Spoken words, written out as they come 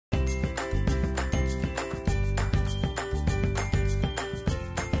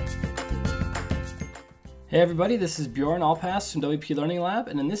Hey everybody, this is Bjorn Allpass from WP Learning Lab,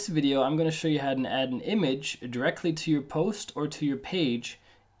 and in this video I'm going to show you how to add an image directly to your post or to your page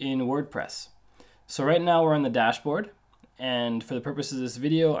in WordPress. So right now we're on the dashboard, and for the purpose of this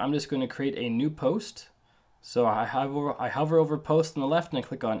video I'm just going to create a new post. So I hover over post on the left and I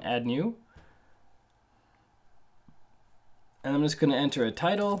click on add new, and I'm just going to enter a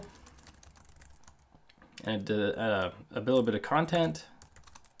title and a little bit of content.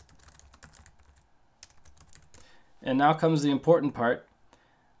 And now comes the important part.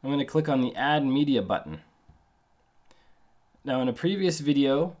 I'm going to click on the Add Media button. Now in a previous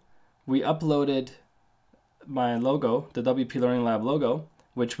video, we uploaded my logo, the WP Learning Lab logo,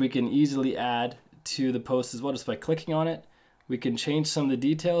 which we can easily add to the post as well just by clicking on it. We can change some of the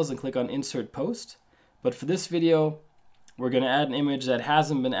details and click on Insert Post. But for this video, we're going to add an image that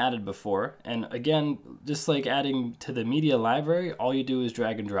hasn't been added before. And again, just like adding to the media library, all you do is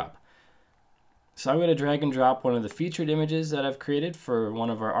drag and drop. So I'm going to drag and drop one of the featured images that I've created for one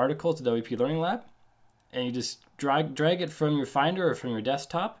of our articles at WP Learning Lab. And you just drag it from your Finder or from your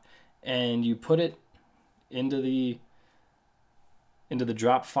desktop, and you put it into the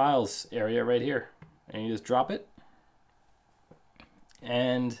drop files area right here. And you just drop it,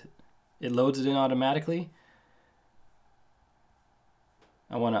 and it loads it in automatically.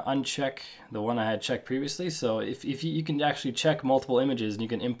 I want to uncheck the one I had checked previously. So if you can actually check multiple images and you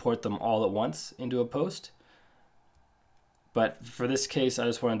can import them all at once into a post. But for this case, I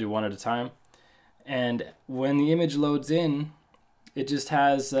just want to do one at a time. And when the image loads in, it just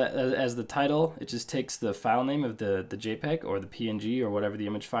has as the title, it just takes the file name of the JPEG or the PNG or whatever the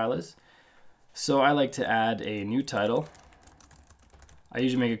image file is. So I like to add a new title. I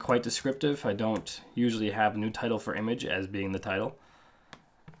usually make it quite descriptive. I don't usually have a new title for image as being the title.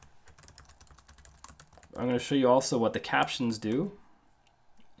 I'm going to show you also what the captions do.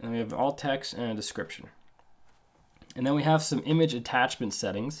 And we have alt text and a description. And then we have some image attachment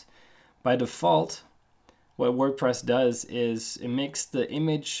settings. By default, what WordPress does is it makes the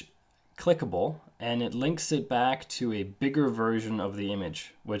image clickable and it links it back to a bigger version of the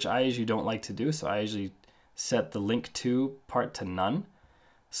image, which I usually don't like to do. So I usually set the link to part to none.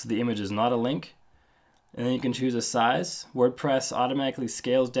 So the image is not a link. And then you can choose a size. WordPress automatically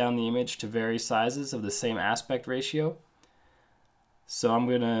scales down the image to various sizes of the same aspect ratio. So I'm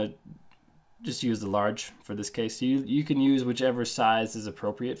going to just use the large for this case. You can use whichever size is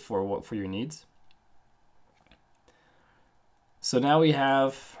appropriate for your needs. So now we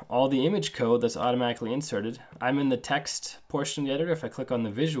have all the image code that's automatically inserted. I'm in the text portion of the editor. If I click on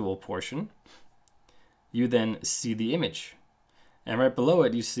the visual portion, you then see the image. And right below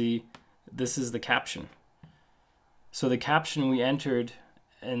it, you see this is the caption. So the caption we entered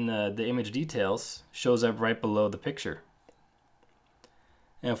in the image details shows up right below the picture.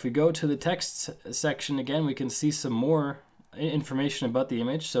 And if we go to the text section again, we can see some more information about the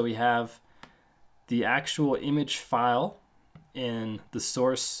image. So we have the actual image file in the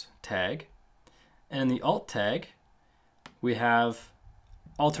source tag. And in the alt tag, we have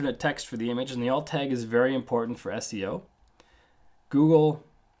alternate text for the image. And the alt tag is very important for SEO. Google,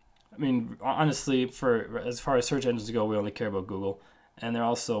 I mean, honestly, as far as search engines go, we only care about Google. And they're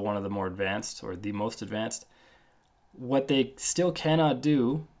also one of the more advanced, or the most advanced. What they still cannot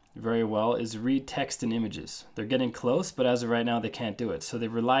do very well is read text in images. They're getting close, but as of right now, they can't do it. So they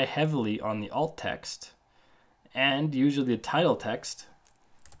rely heavily on the alt text and usually the title text,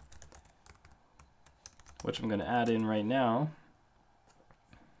 which I'm going to add in right now.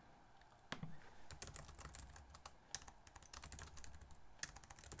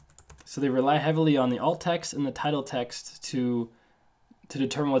 So they rely heavily on the alt text and the title text to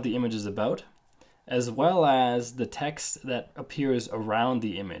determine what the image is about, as well as the text that appears around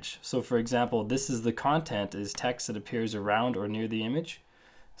the image. So for example, this is the content is text that appears around or near the image.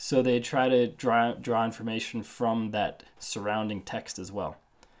 So they try to draw information from that surrounding text as well.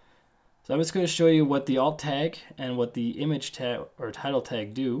 So I'm just going to show you what the alt tag and what the image tag or title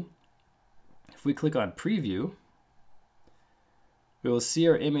tag do. If we click on preview, we will see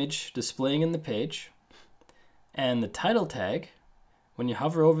our image displaying in the page, and the title tag, when you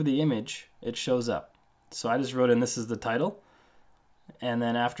hover over the image, it shows up. So I just wrote in this is the title, and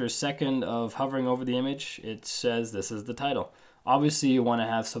then after a second of hovering over the image, it says this is the title. Obviously you want to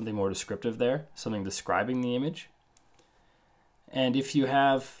have something more descriptive there, something describing the image. And if you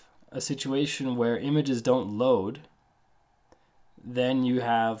have a situation where images don't load, then you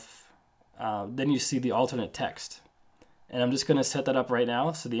see the alternate text. And I'm just going to set that up right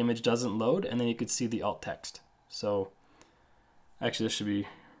now so the image doesn't load, and then you could see the alt text. So actually this should be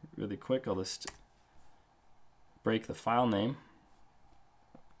really quick. I'll just break the file name.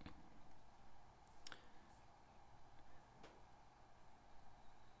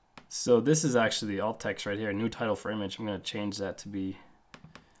 So this is actually the alt text right here, new title for image. I'm going to change that to be,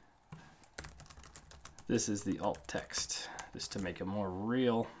 this is the alt text, just to make it more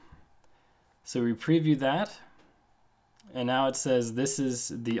real. So we preview that, and now it says this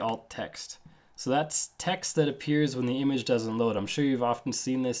is the alt text. So that's text that appears when the image doesn't load. I'm sure you've often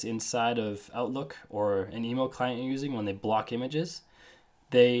seen this inside of Outlook or an email client you're using when they block images.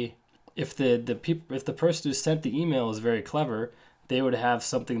 If the person who sent the email is very clever, they would have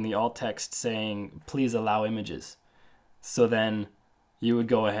something in the alt text saying, please allow images. So then you would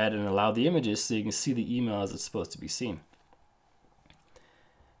go ahead and allow the images so you can see the email as it's supposed to be seen.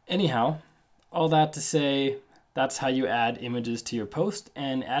 Anyhow, all that to say, that's how you add images to your post,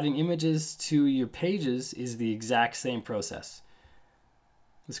 and adding images to your pages is the exact same process.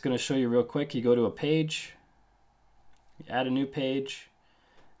 I'm just going to show you real quick. You go to a page, you add a new page,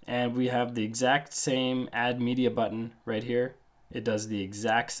 and we have the exact same add media button right here. It does the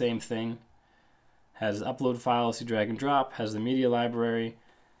exact same thing. Has upload files, you drag and drop, has the media library.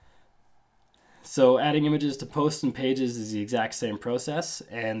 So adding images to posts and pages is the exact same process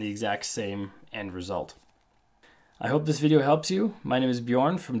and the exact same end result. I hope this video helps you. My name is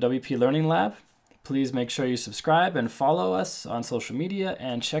Bjorn from WP Learning Lab. Please make sure you subscribe and follow us on social media,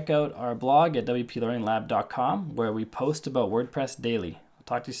 and check out our blog at wplearninglab.com where we post about WordPress daily. I'll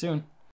talk to you soon.